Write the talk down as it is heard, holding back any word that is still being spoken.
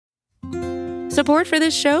Support for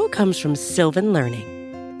this show comes from Sylvan Learning.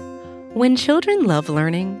 When children love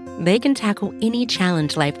learning, they can tackle any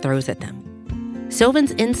challenge life throws at them.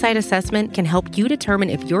 Sylvan's Insight Assessment can help you determine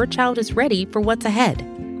if your child is ready for what's ahead.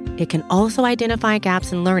 It can also identify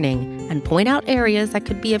gaps in learning and point out areas that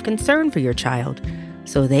could be of concern for your child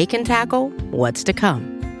so they can tackle what's to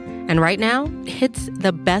come. And right now, it's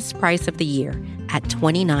the best price of the year at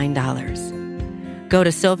 $29. Go to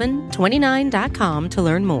sylvan29.com to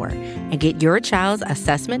learn more and get your child's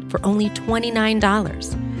assessment for only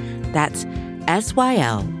 $29. That's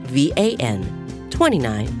SYLVAN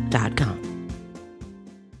 29.com.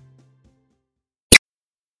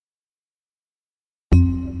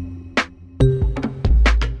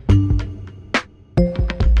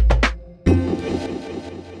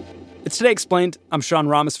 It's Today Explained. I'm Sean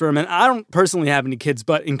Rameswaram, and I don't personally have any kids,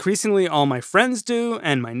 but increasingly all my friends do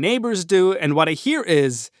and my neighbors do, and what I hear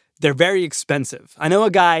is they're very expensive. I know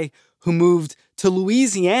a guy who moved to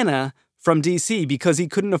Louisiana from D.C. because he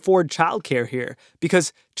couldn't afford childcare here,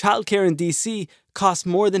 because childcare in D.C. costs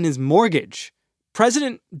more than his mortgage.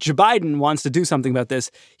 President Joe Biden wants to do something about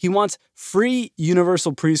this. He wants free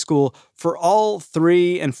universal preschool for all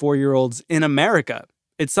 3- and 4-year-olds in America.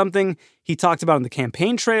 It's something he talked about on the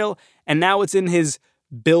campaign trail, and now it's in his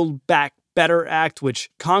Build Back Better Act,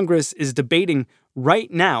 which Congress is debating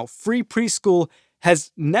right now. Free preschool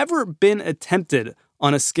has never been attempted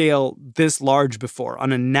on a scale this large before,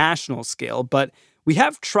 on a national scale, but we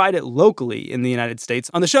have tried it locally in the United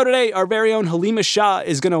States. On the show today, our very own Halima Shah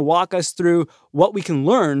is going to walk us through what we can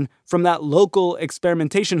learn from that local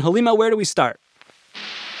experimentation. Halima, where do we start?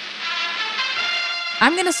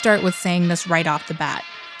 I'm going to start with saying this right off the bat.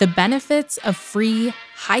 The benefits of free,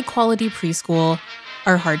 high-quality preschool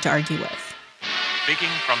are hard to argue with. Speaking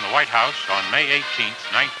from the White House on May 18,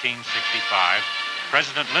 1965,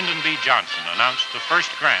 President Lyndon B. Johnson announced the first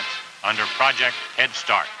grants under Project Head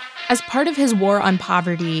Start. As part of his war on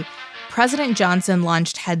poverty, President Johnson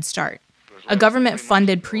launched Head Start, a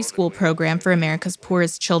government-funded preschool program for America's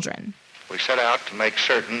poorest children. We set out to make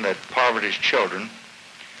certain that poverty's children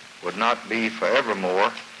would not be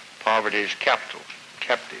forevermore poverty's captives.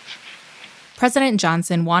 President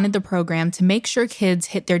Johnson wanted the program to make sure kids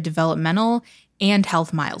hit their developmental and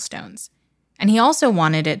health milestones. And he also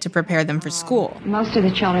wanted it to prepare them for school. Most of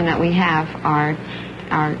the children that we have are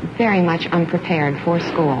very much unprepared for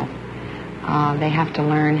school. They have to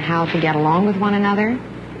learn how to get along with one another.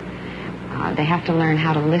 They have to learn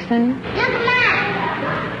how to listen.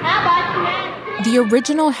 The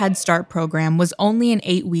original Head Start program was only an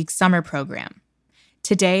 8-week summer program.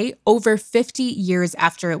 Today, over 50 years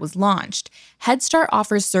after it was launched, Head Start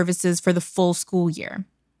offers services for the full school year.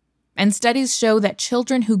 And studies show that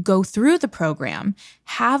children who go through the program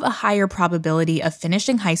have a higher probability of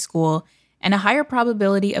finishing high school and a higher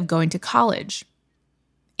probability of going to college.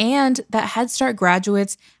 And that Head Start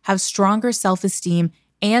graduates have stronger self-esteem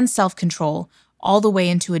and self-control all the way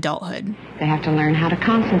into adulthood. They have to learn how to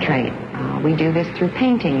concentrate. We do this through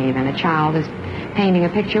painting even. A child is painting a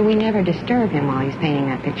picture, we never disturb him while he's painting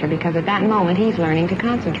that picture because at that moment he's learning to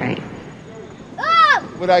concentrate.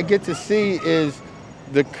 What I get to see is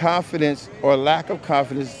the confidence or lack of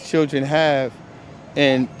confidence children have,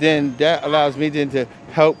 and then that allows me then to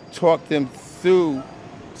help talk them through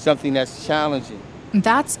something that's challenging.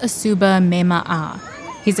 That's Asuba Mema'a.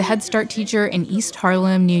 He's a Head Start teacher in East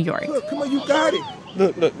Harlem, New York. Look, come on, you got it.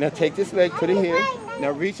 Look, now take this leg, put it here.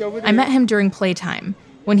 Now reach over there. I met him during playtime,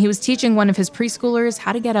 when he was teaching one of his preschoolers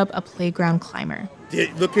how to get up a playground climber.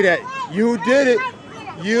 Look at that. You did it.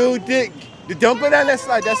 You did. Don't go down that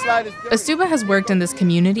slide. That slide is dirty. Asuba has worked in this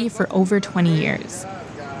community for over 20 years.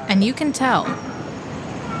 And you can tell,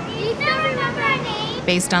 You don't remember our name?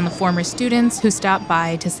 based on the former students who stopped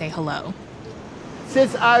by to say hello.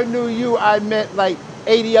 Since I knew you, I met like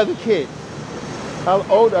 80 other kids. How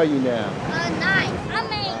old are you now? 9.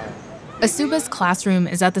 I'm 8. Asuba's classroom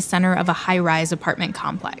is at the center of a high-rise apartment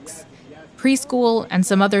complex. Preschool and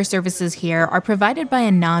some other services here are provided by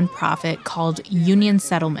a nonprofit called Union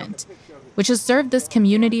Settlement, which has served this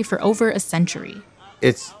community for over a century.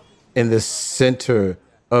 It's in the center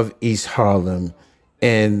of East Harlem,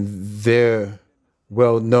 and they're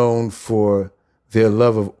well known for their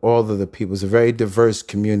love of all of the people. It's a very diverse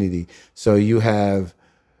community. So you have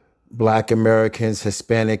Black Americans,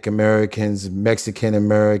 Hispanic Americans, Mexican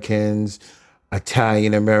Americans,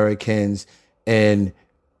 Italian Americans, and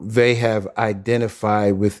they have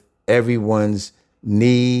identified with everyone's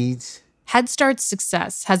needs. Head Start's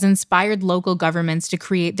success has inspired local governments to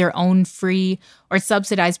create their own free or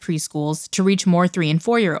subsidized preschools to reach more 3- and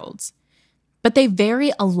 4-year-olds. But they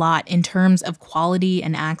vary a lot in terms of quality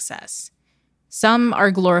and access. Some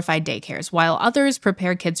are glorified daycares, while others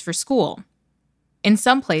prepare kids for school. In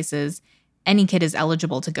some places, any kid is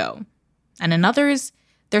eligible to go. And in others,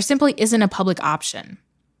 there simply isn't a public option.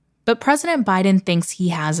 But President Biden thinks he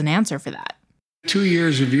has an answer for that. 2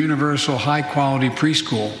 years of universal high-quality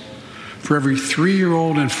preschool for every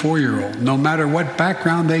 3-year-old and 4-year-old, no matter what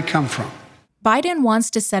background they come from. Biden wants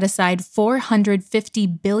to set aside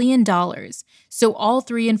 $450 billion so all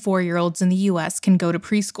 3- and 4-year-olds in the U.S. can go to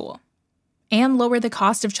preschool, and lower the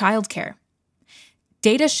cost of childcare.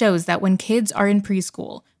 Data shows that when kids are in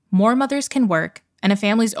preschool, more mothers can work and a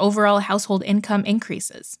family's overall household income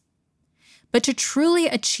increases. But to truly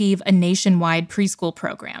achieve a nationwide preschool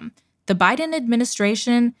program, the Biden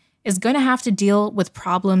administration is going to have to deal with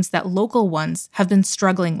problems that local ones have been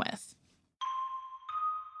struggling with.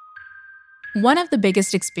 One of the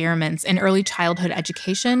biggest experiments in early childhood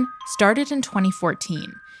education started in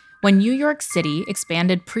 2014, when New York City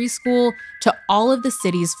expanded preschool to all of the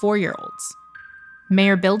city's 4-year-olds.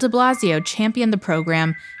 Mayor Bill de Blasio championed the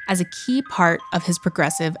program as a key part of his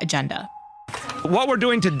progressive agenda. What we're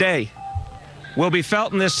doing today will be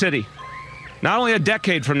felt in this city, not only a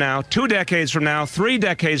decade from now, 2 decades from now, 3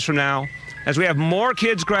 decades from now, as we have more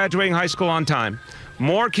kids graduating high school on time,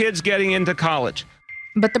 more kids getting into college.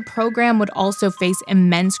 But the program would also face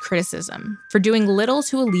immense criticism for doing little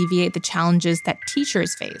to alleviate the challenges that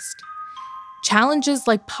teachers faced. Challenges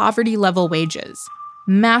like poverty-level wages,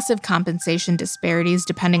 massive compensation disparities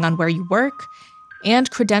depending on where you work,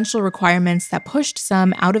 and credential requirements that pushed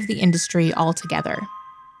some out of the industry altogether.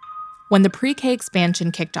 When the pre-K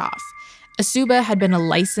expansion kicked off, Asuba had been a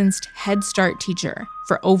licensed Head Start teacher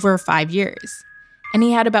for over 5 years, and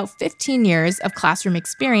he had about 15 years of classroom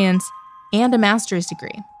experience and a master's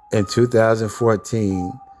degree. In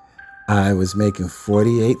 2014, I was making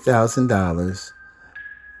 $48,000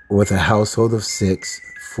 with a household of 6,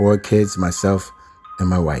 4 kids, myself, and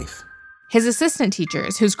my wife. His assistant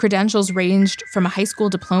teachers, whose credentials ranged from a high school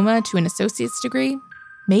diploma to an associate's degree,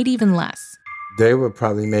 made even less. They were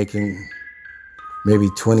probably making maybe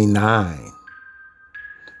 29,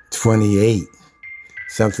 28,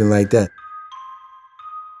 something like that.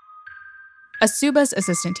 Asuba's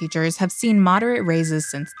assistant teachers have seen moderate raises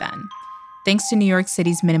since then, thanks to New York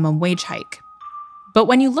City's minimum wage hike. But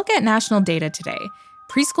when you look at national data today,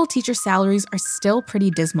 preschool teacher salaries are still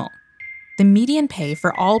pretty dismal. The median pay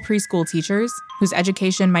for all preschool teachers, whose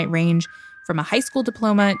education might range from a high school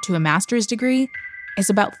diploma to a master's degree,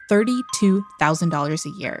 is about $32,000 a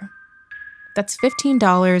year. That's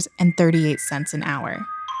 $15.38 an hour.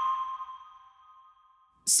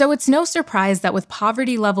 So it's no surprise that with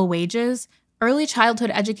poverty-level wages, early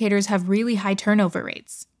childhood educators have really high turnover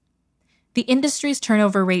rates. The industry's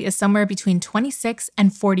turnover rate is somewhere between 26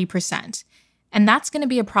 and 40%, and that's going to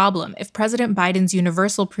be a problem if President Biden's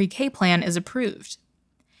universal pre-K plan is approved.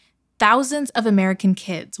 Thousands of American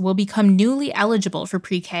kids will become newly eligible for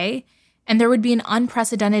pre-K, and there would be an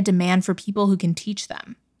unprecedented demand for people who can teach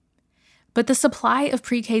them. But the supply of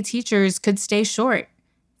pre-K teachers could stay short,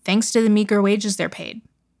 thanks to the meager wages they're paid.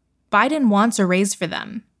 Biden wants a raise for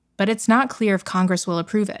them, but it's not clear if Congress will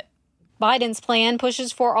approve it. Biden's plan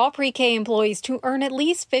pushes for all pre-K employees to earn at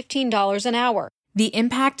least $15 an hour. The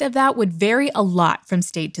impact of that would vary a lot from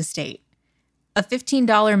state to state. A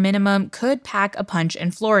 $15 minimum could pack a punch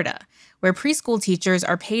in Florida, where preschool teachers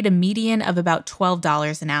are paid a median of about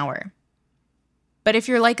 $12 an hour. But if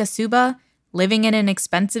you're like Asuba, living in an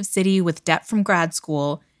expensive city with debt from grad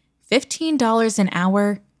school, $15 an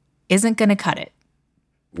hour isn't going to cut it.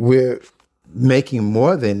 We're making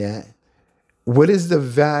more than that. What is the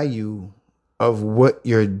value of what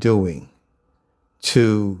you're doing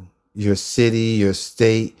to your city, your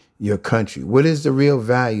state, your country? What is the real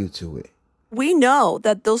value to it? We know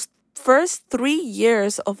that those first 3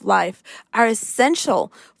 years of life are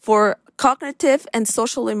essential for cognitive and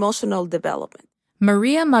social emotional development.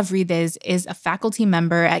 Maria Mavrides is a faculty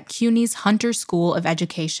member at CUNY's Hunter School of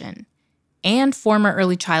Education and former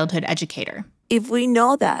early childhood educator. If we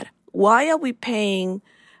know that, why are we paying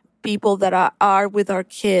people that are with our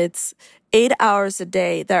kids 8 hours a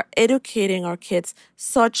day, that are educating our kids,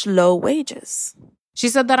 such low wages? She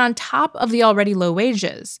said that on top of the already low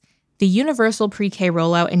wages, the universal pre-K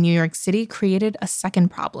rollout in New York City created a second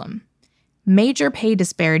problem: major pay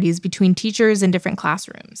disparities between teachers in different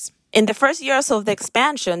classrooms. In the first years of the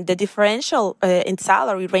expansion, the differential in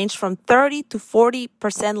salary ranged from 30 to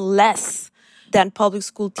 40% less than public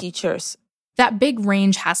school teachers. That big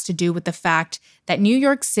range has to do with the fact that New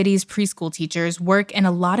York City's preschool teachers work in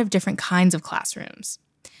a lot of different kinds of classrooms.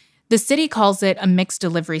 The city calls it a mixed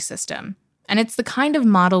delivery system, and it's the kind of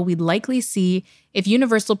model we'd likely see if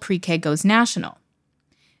universal pre-K goes national.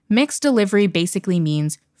 Mixed delivery basically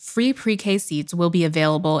means free pre-K seats will be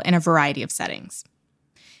available in a variety of settings.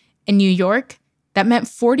 In New York, that meant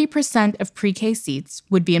 40% of pre-K seats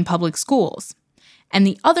would be in public schools, and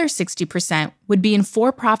the other 60% would be in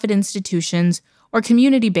for-profit institutions or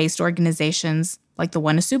community-based organizations like the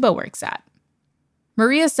one Asuba works at.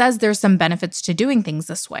 Maria says there's some benefits to doing things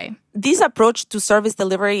this way. This approach to service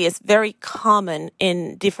delivery is very common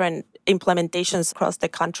in different implementations across the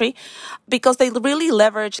country because they really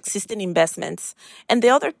leverage existing investments. And the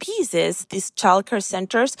other piece is these childcare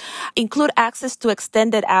centers include access to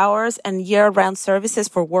extended hours and year-round services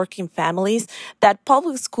for working families that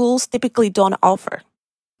public schools typically don't offer.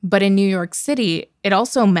 But in New York City, it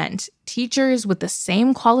also meant teachers with the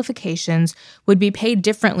same qualifications would be paid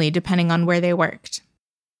differently depending on where they worked.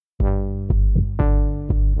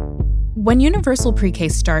 When Universal Pre-K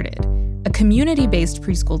started, a community-based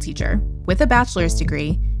preschool teacher with a bachelor's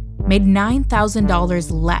degree made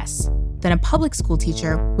 $9,000 less than a public school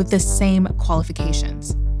teacher with the same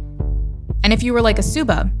qualifications. And if you were like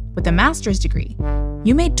Asuba with a master's degree,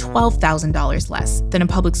 you made $12,000 less than a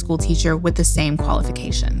public school teacher with the same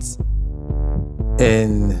qualifications.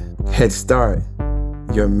 In Head Start,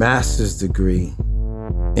 your master's degree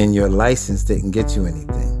and your license didn't get you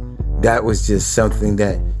anything. That was just something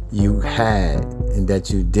that you had and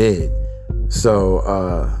that you did. So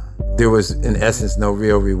there was, in essence, no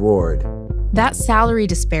real reward. That salary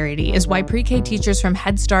disparity is why pre-K teachers from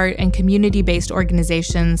Head Start and community-based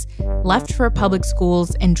organizations left for public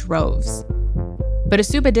schools in droves. But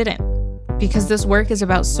Asuba didn't, because this work is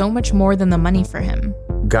about so much more than the money for him.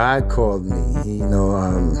 God called me,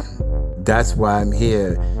 that's why I'm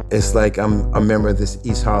here. It's like I'm a member of this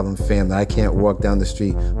East Harlem family. I can't walk down the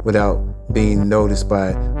street without being noticed by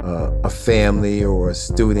a family or a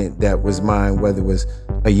student that was mine, whether it was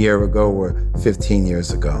a year ago or 15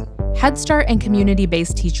 years ago. Head Start and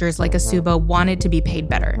community-based teachers like Asuba wanted to be paid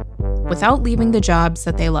better, without leaving the jobs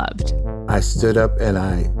that they loved. I stood up and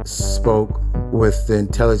I spoke with the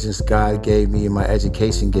intelligence God gave me and my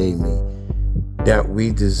education gave me that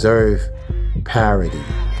we deserve parity.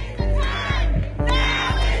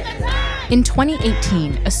 In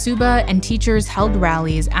 2018, Asuba and teachers held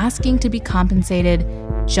rallies asking to be compensated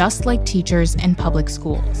just like teachers in public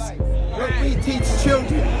schools. What we teach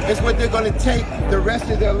children is what they're going to take the rest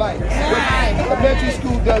of their life. What elementary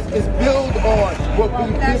school does is build on what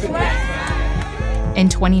we've given them. In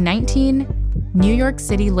 2019, New York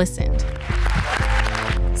City listened.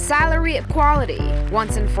 Salary equality,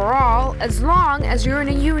 once and for all, as long as you're in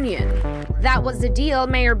a union. That was the deal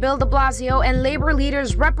Mayor Bill de Blasio and labor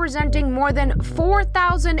leaders representing more than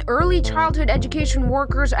 4,000 early childhood education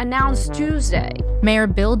workers announced Tuesday. Mayor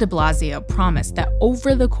Bill de Blasio promised that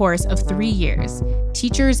over the course of 3 years,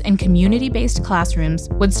 teachers in community-based classrooms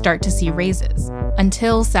would start to see raises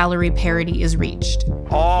until salary parity is reached.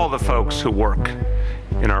 All the folks who work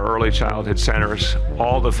in our early childhood centers,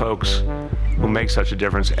 all the folks who make such a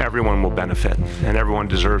difference, everyone will benefit, and everyone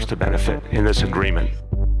deserves to benefit in this agreement.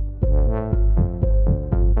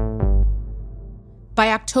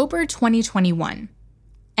 By October 2021,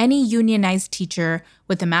 any unionized teacher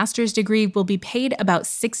with a master's degree will be paid about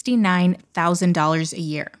 $69,000 a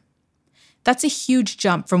year. That's a huge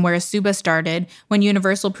jump from where Asuba started when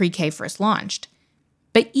Universal Pre-K first launched.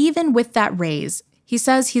 But even with that raise, he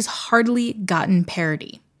says he's hardly gotten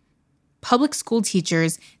parity. Public school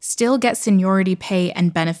teachers still get seniority pay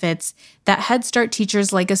and benefits that Head Start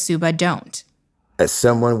teachers like Asuba don't. As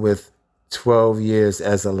someone with 12 years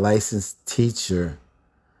as a licensed teacher,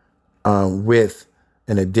 with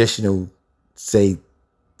an additional, say,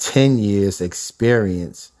 10 years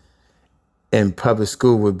experience in public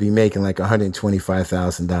school would be making like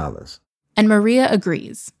 $125,000. And Maria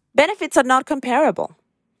agrees. Benefits are not comparable.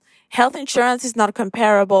 Health insurance is not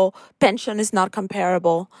comparable. Pension is not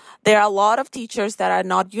comparable. There are a lot of teachers that are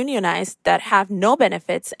not unionized that have no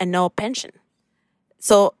benefits and no pension.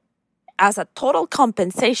 So as a total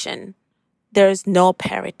compensation, there is no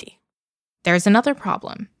parity. There's another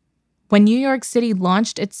problem. When New York City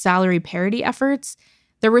launched its salary parity efforts,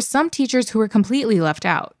 there were some teachers who were completely left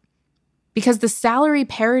out. Because the salary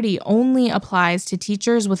parity only applies to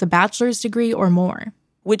teachers with a bachelor's degree or more.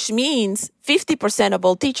 Which means 50% of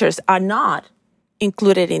all teachers are not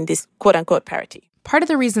included in this quote-unquote parity. Part of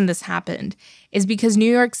the reason this happened is because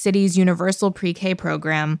New York City's Universal Pre-K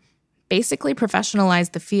program basically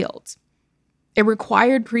professionalized the field. It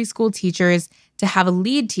required preschool teachers to have a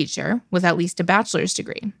lead teacher with at least a bachelor's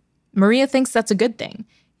degree. Maria thinks that's a good thing.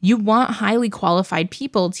 You want highly qualified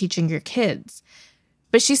people teaching your kids.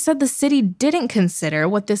 But she said the city didn't consider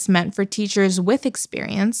what this meant for teachers with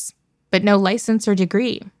experience, but no license or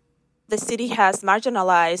degree. the city has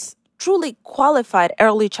marginalized truly qualified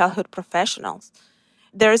early childhood professionals.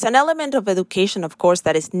 There is an element of education, of course,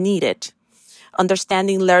 that is needed.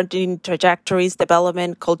 Understanding learning trajectories,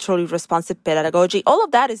 development, culturally responsive pedagogy, all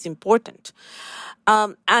of that is important.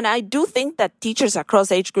 And I do think that teachers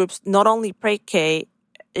across age groups, not only pre-K,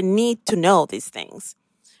 need to know these things.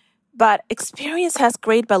 But experience has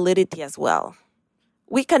great validity as well.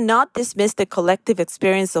 We cannot dismiss the collective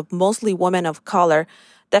experience of mostly women of color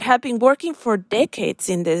that have been working for decades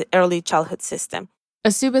in the early childhood system.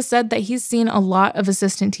 Asuba said that he's seen a lot of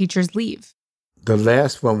assistant teachers leave. The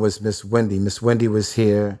last one was Miss Wendy. Miss Wendy was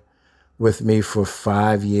here with me for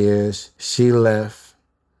 5 years. She left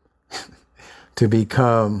to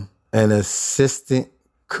become an assistant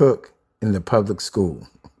cook in the public school.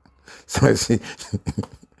 So she,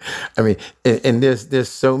 I mean, and there's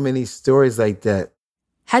so many stories like that.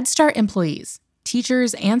 Head Start employees,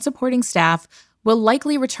 teachers, and supporting staff will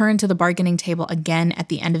likely return to the bargaining table again at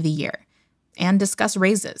the end of the year and discuss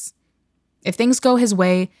raises. If things go his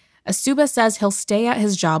way, Asuba says he'll stay at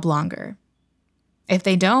his job longer. If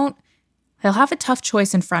they don't, he'll have a tough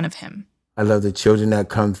choice in front of him. I love the children that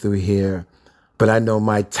come through here, but I know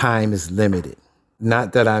my time is limited.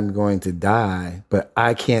 Not that I'm going to die, but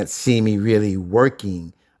I can't see me really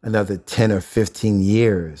working another 10 or 15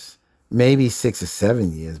 years. Maybe 6 or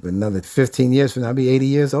 7 years, but another 15 years from now, I'll be 80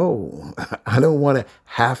 years old. I don't want to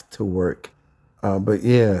have to work. But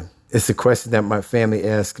yeah, it's a question that my family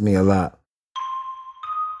asks me a lot.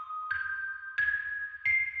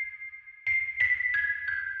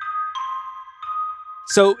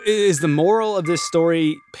 So is the moral of this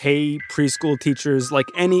story pay preschool teachers like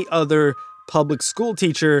any other public school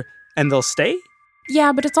teacher and they'll stay?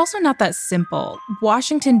 Yeah, but it's also not that simple.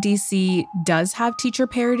 Washington, D.C. does have teacher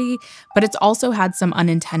parity, but it's also had some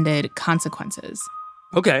unintended consequences.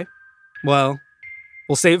 Okay. Well,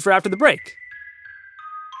 we'll save it for after the break.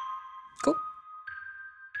 Cool.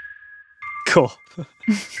 Cool.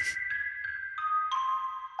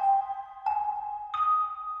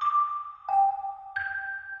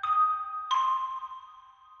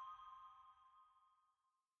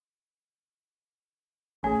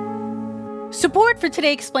 Support for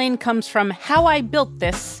Today Explained comes from How I Built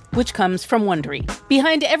This, which comes from Wondery.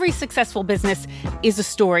 Behind every successful business is a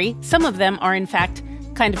story. Some of them are, in fact,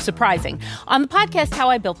 kind of surprising. On the podcast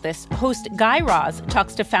How I Built This, host Guy Raz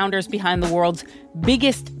talks to founders behind the world's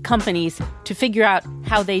biggest companies to figure out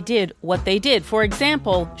how they did what they did. For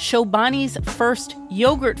example, Chobani's first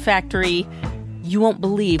yogurt factory, you won't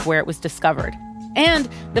believe where it was discovered. And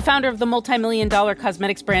the founder of the multi-million-dollar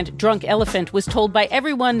cosmetics brand Drunk Elephant was told by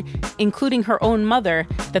everyone, including her own mother,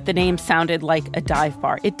 that the name sounded like a dive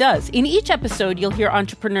bar. It does. In each episode, you'll hear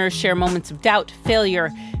entrepreneurs share moments of doubt,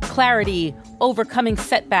 failure, clarity, overcoming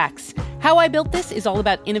setbacks. How I Built This is all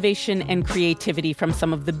about innovation and creativity from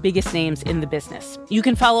some of the biggest names in the business. You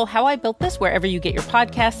can follow How I Built This wherever you get your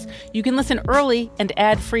podcasts. You can listen early and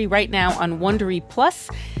ad-free right now on Wondery Plus.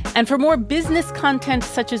 And for more business content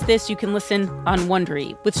such as this, you can listen on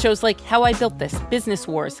Wondery with shows like How I Built This, Business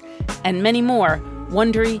Wars, and many more.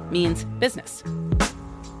 Wondery means business.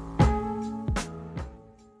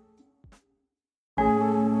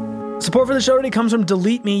 Support for the show today comes from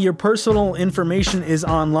Delete Me. Your personal information is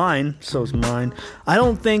online, so is mine. I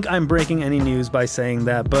don't think I'm breaking any news by saying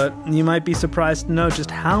that, but you might be surprised to know just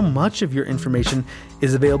how much of your information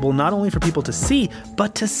is available not only for people to see,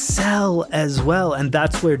 but to sell as well. And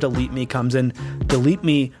that's where Delete Me comes in. Delete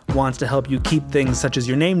Me wants to help you keep things such as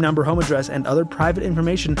your name, number, home address, and other private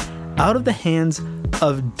information out of the hands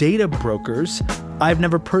of data brokers. I've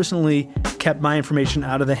never personally kept my information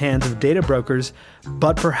out of the hands of data brokers,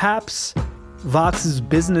 but perhaps Vox's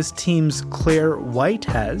business team's Claire White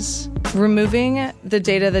has. Removing the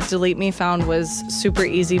data that Delete Me found was super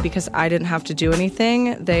easy because I didn't have to do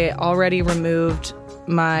anything. They already removed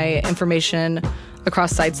my information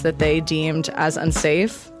across sites that they deemed as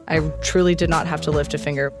unsafe. I truly did not have to lift a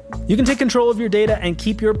finger. You can take control of your data and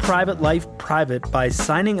keep your private life private by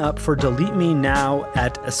signing up for Delete Me now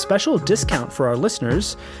at a special discount for our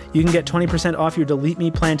listeners. You can get 20% off your Delete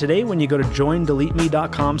Me plan today when you go to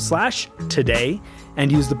joindeleteme.com/today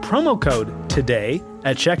and use the promo code TODAY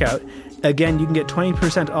at checkout. Again, you can get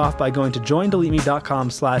 20% off by going to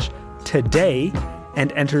joindeleteme.com/today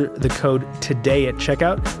and enter the code TODAY at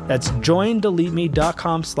checkout. That's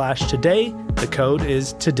joindeleteme.com/today. The code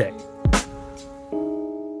is TODAY.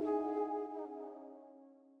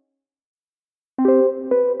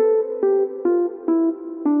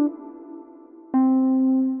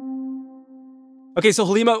 Okay, so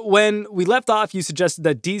Halima, when we left off, you suggested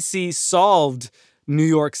that DC solved New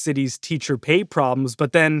York City's teacher pay problems,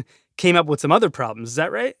 but then came up with some other problems. Is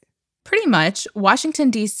that right? Pretty much.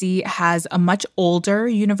 Washington, D.C. has a much older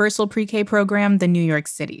universal pre-K program than New York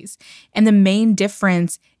City's. And the main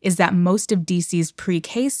difference is that most of D.C.'s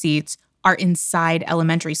pre-K seats are inside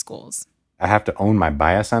elementary schools. I have to own my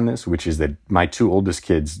bias on this, which is that my two oldest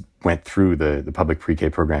kids went through the public pre-K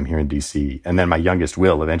program here in D.C., and then my youngest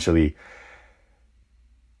will eventually.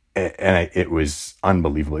 And it was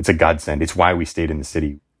unbelievable. It's a godsend. It's why we stayed in the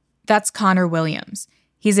city. That's Connor Williams.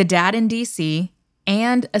 He's a dad in D.C.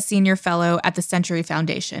 and a senior fellow at the Century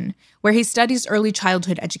Foundation, where he studies early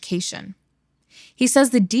childhood education. He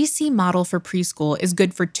says the D.C. model for preschool is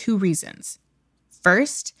good for two reasons.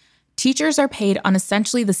 First, teachers are paid on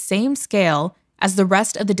essentially the same scale as the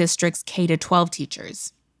rest of the district's K-12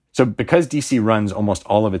 teachers. So because DC runs almost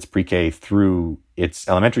all of its pre-K through its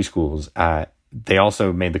elementary schools, they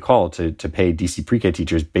also made the call to pay DC pre-K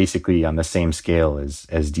teachers basically on the same scale as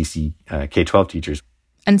DC K-12 teachers.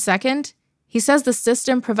 And second, he says the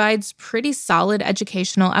system provides pretty solid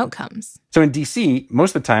educational outcomes. So in DC,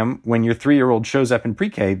 most of the time when your 3-year-old shows up in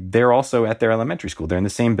pre-K, they're also at their elementary school. They're in the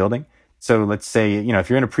same building. So let's say, if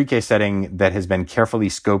you're in a pre-K setting that has been carefully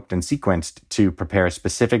scoped and sequenced to prepare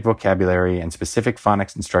specific vocabulary and specific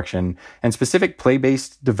phonics instruction and specific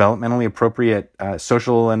play-based, developmentally appropriate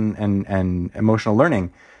social and emotional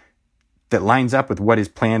learning that lines up with what is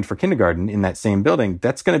planned for kindergarten in that same building,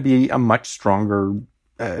 that's going to be a much stronger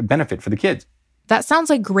benefit for the kids. That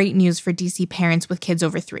sounds like great news for DC parents with kids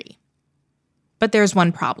over 3. But there's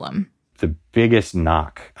one problem. The biggest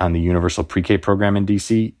knock on the universal pre-K program in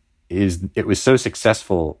DC is it was so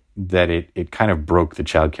successful that it kind of broke the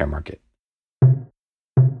childcare market.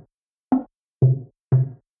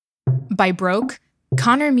 By broke,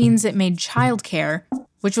 Connor means it made childcare,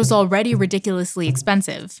 which was already ridiculously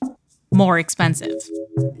expensive, more expensive.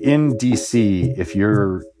 In DC, if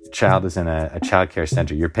your child is in a childcare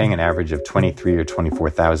center, you're paying an average of $23,000 or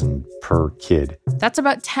 $24,000 per kid. That's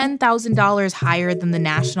about $10,000 higher than the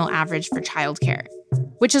national average for childcare,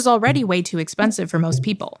 which is already way too expensive for most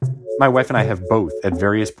people. My wife and I have both, at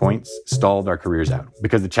various points, stalled our careers out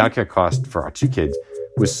because the childcare cost for our 2 kids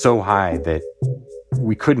was so high that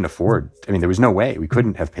we couldn't afford. There was no way we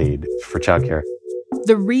couldn't have paid for childcare.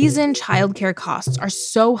 The reason childcare costs are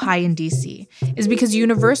so high in DC is because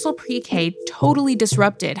universal pre-K totally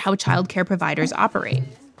disrupted how childcare providers operate.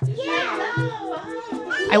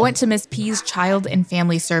 I went to Miss P's Child and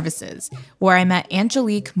Family Services, where I met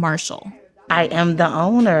Angelique Marshall. I am the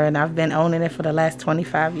owner, and I've been owning it for the last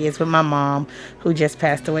 25 years with my mom, who just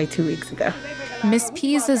passed away 2 weeks ago. Miss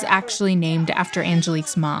P's is actually named after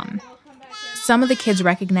Angelique's mom. Some of the kids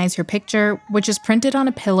recognize her picture, which is printed on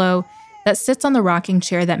a pillow that sits on the rocking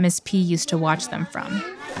chair that Miss P used to watch them from.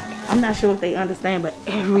 I'm not sure if they understand, but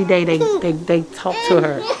every day they talk to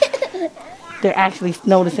her. They're actually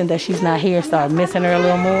noticing that she's not here, start missing her a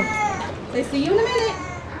little more. They see you in a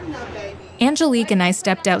minute. Angelique and I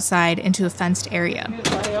stepped outside into a fenced area.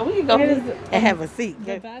 We can go and have a seat.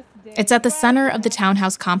 It's at the center of the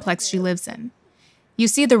townhouse complex she lives in. You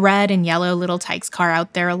see the red and yellow little Tykes car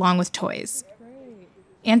out there along with toys.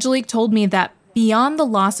 Angelique told me that beyond the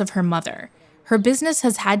loss of her mother, her business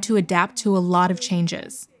has had to adapt to a lot of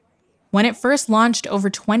changes. When it first launched over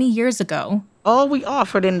 20 years ago, all we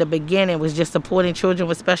offered in the beginning was just supporting children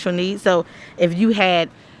with special needs. So if you had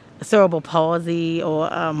cerebral palsy or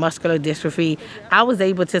muscular dystrophy, I was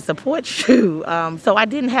able to support you. So I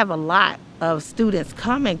didn't have a lot of students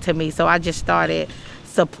coming to me, so I just started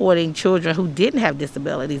supporting children who didn't have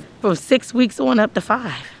disabilities from 6 weeks on up to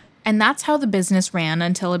 5. And that's how the business ran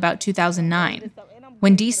until about 2009,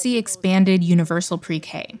 when DC expanded universal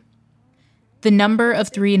pre-K. The number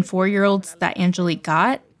of 3- and 4-year-olds that Angelique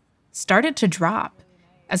got started to drop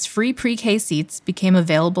as free pre-K seats became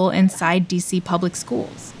available inside DC public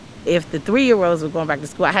schools. If the 3-year-olds were going back to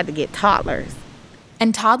school, I had to get toddlers.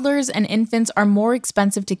 And toddlers and infants are more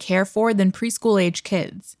expensive to care for than preschool-age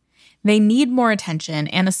kids. They need more attention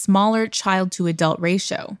and a smaller child-to-adult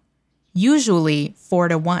ratio, usually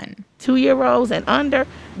 4-to-1. 2-year-olds and under,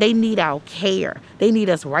 they need our care. They need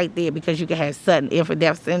us right there because you can have sudden infant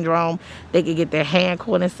death syndrome. They can get their hand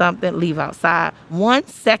caught in something, leave outside. 1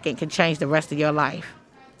 second can change the rest of your life.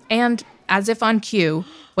 And as if on cue,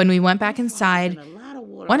 when we went back inside,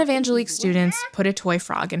 one of Angelique's students put a toy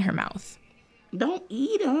frog in her mouth. Don't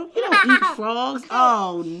eat them. You don't eat frogs.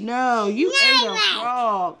 Oh, no. You ate a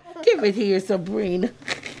frog. Give it here, Sabrina.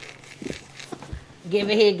 Give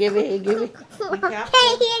it here, give it here, give it.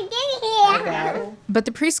 But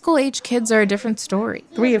the preschool-age kids are a different story.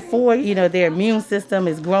 3 or 4, their immune system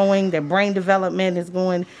is growing, their brain development is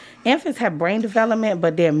going, Infants have brain development,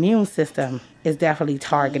 but their immune system is definitely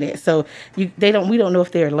targeted. So we don't know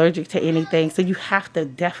if they're allergic to anything. So you have to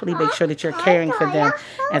definitely make sure that you're caring for them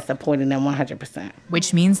and supporting them 100%.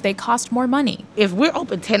 Which means they cost more money. If we're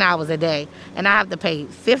open 10 hours a day and I have to pay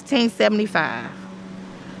 $15.75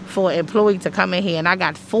 for an employee to come in here and I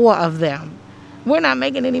got 4 of them, we're not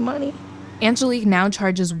making any money. Angelique now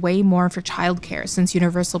charges way more for childcare since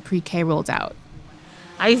universal pre-K rolled out.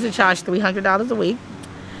 I used to charge $300 a week,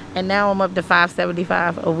 and now I'm up to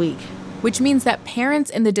 $575 a week. Which means that parents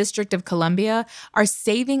in the District of Columbia are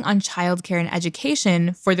saving on childcare and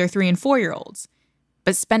education for their 3- and 4-year-olds,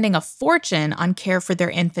 but spending a fortune on care for their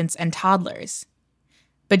infants and toddlers.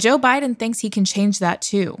 But Joe Biden thinks he can change that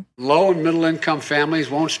too. Low and middle income families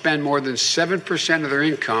won't spend more than 7% of their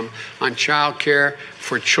income on child care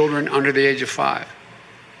for children under the age of 5.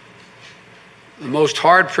 The most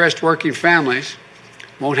hard-pressed working families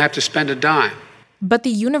won't have to spend a dime. But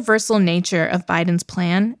the universal nature of Biden's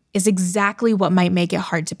plan is exactly what might make it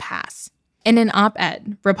hard to pass. In an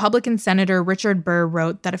op-ed, Republican Senator Richard Burr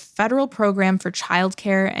wrote that a federal program for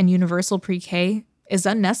childcare and universal pre-K is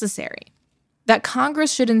unnecessary. That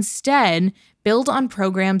Congress should instead build on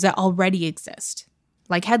programs that already exist,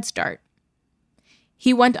 like Head Start.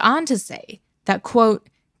 He went on to say that, quote,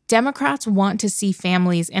 Democrats want to see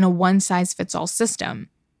families in a one-size-fits-all system,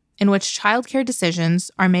 in which childcare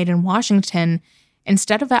decisions are made in Washington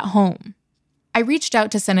instead of at home. I reached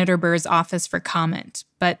out to Senator Burr's office for comment,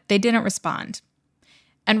 but they didn't respond.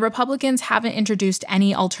 And Republicans haven't introduced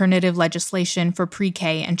any alternative legislation for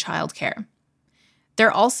pre-K and childcare.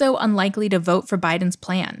 They're also unlikely to vote for Biden's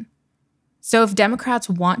plan. So if Democrats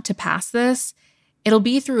want to pass this, it'll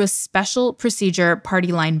be through a special procedure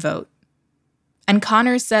party line vote. And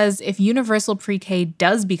Connors says if universal pre-K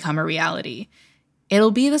does become a reality,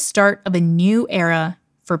 it'll be the start of a new era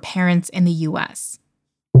for parents in the U.S.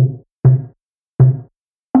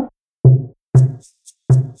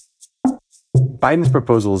 Biden's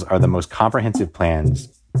proposals are the most comprehensive plans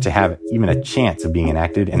to have even a chance of being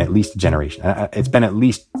enacted in at least a generation. It's been at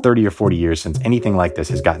least 30 or 40 years since anything like this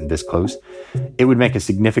has gotten this close. It would make a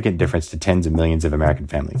significant difference to tens of millions of American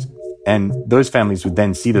families. And those families would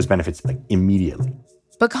then see those benefits immediately.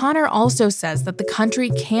 But Connor also says that the country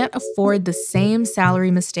can't afford the same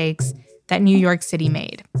salary mistakes that New York City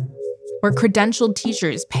made, where credentialed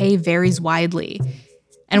teachers' pay varies widely,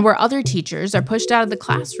 and where other teachers are pushed out of the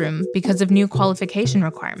classroom because of new qualification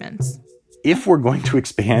requirements. If we're going to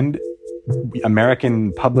expand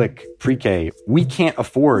American public pre-K, we can't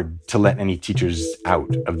afford to let any teachers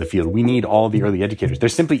out of the field. We need all the early educators. There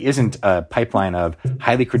simply isn't a pipeline of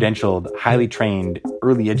highly credentialed, highly trained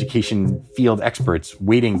early education field experts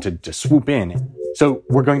waiting to swoop in. So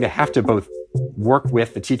we're going to have to both work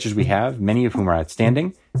with the teachers we have, many of whom are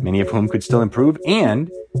outstanding, many of whom could still improve, and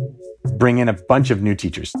bring in a bunch of new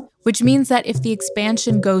teachers. Which means that if the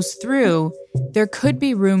expansion goes through, there could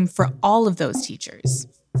be room for all of those teachers,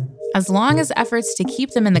 as long as efforts to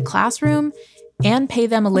keep them in the classroom and pay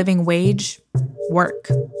them a living wage work.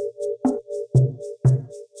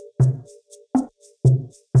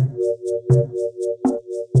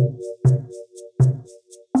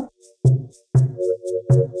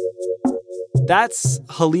 That's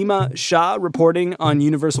Halima Shah reporting on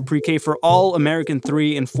universal pre-K for all American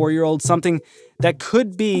 3- and 4-year-olds, something that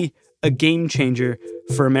could be a game changer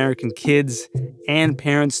for American kids and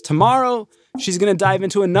parents. Tomorrow, she's going to dive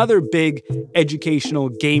into another big educational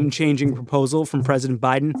game-changing proposal from President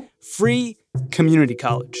Biden, free community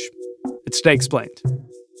college. It's Today Explained.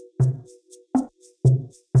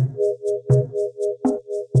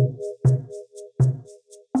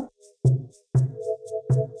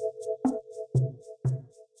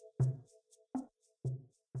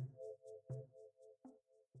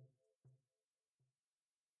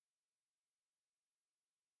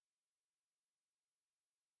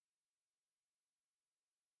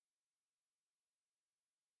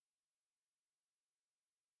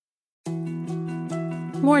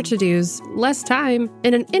 More to-dos, less time,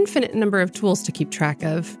 and an infinite number of tools to keep track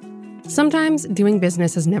of. Sometimes doing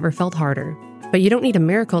business has never felt harder, but you don't need a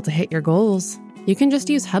miracle to hit your goals. You can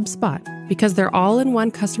just use HubSpot, because their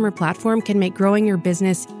all-in-one customer platform can make growing your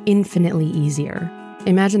business infinitely easier.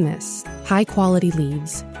 Imagine this: high-quality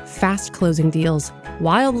leads, fast closing deals,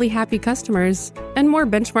 wildly happy customers, and more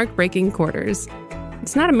benchmark-breaking quarters.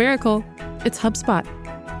 It's not a miracle, it's HubSpot.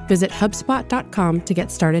 Visit HubSpot.com to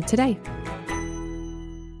get started today.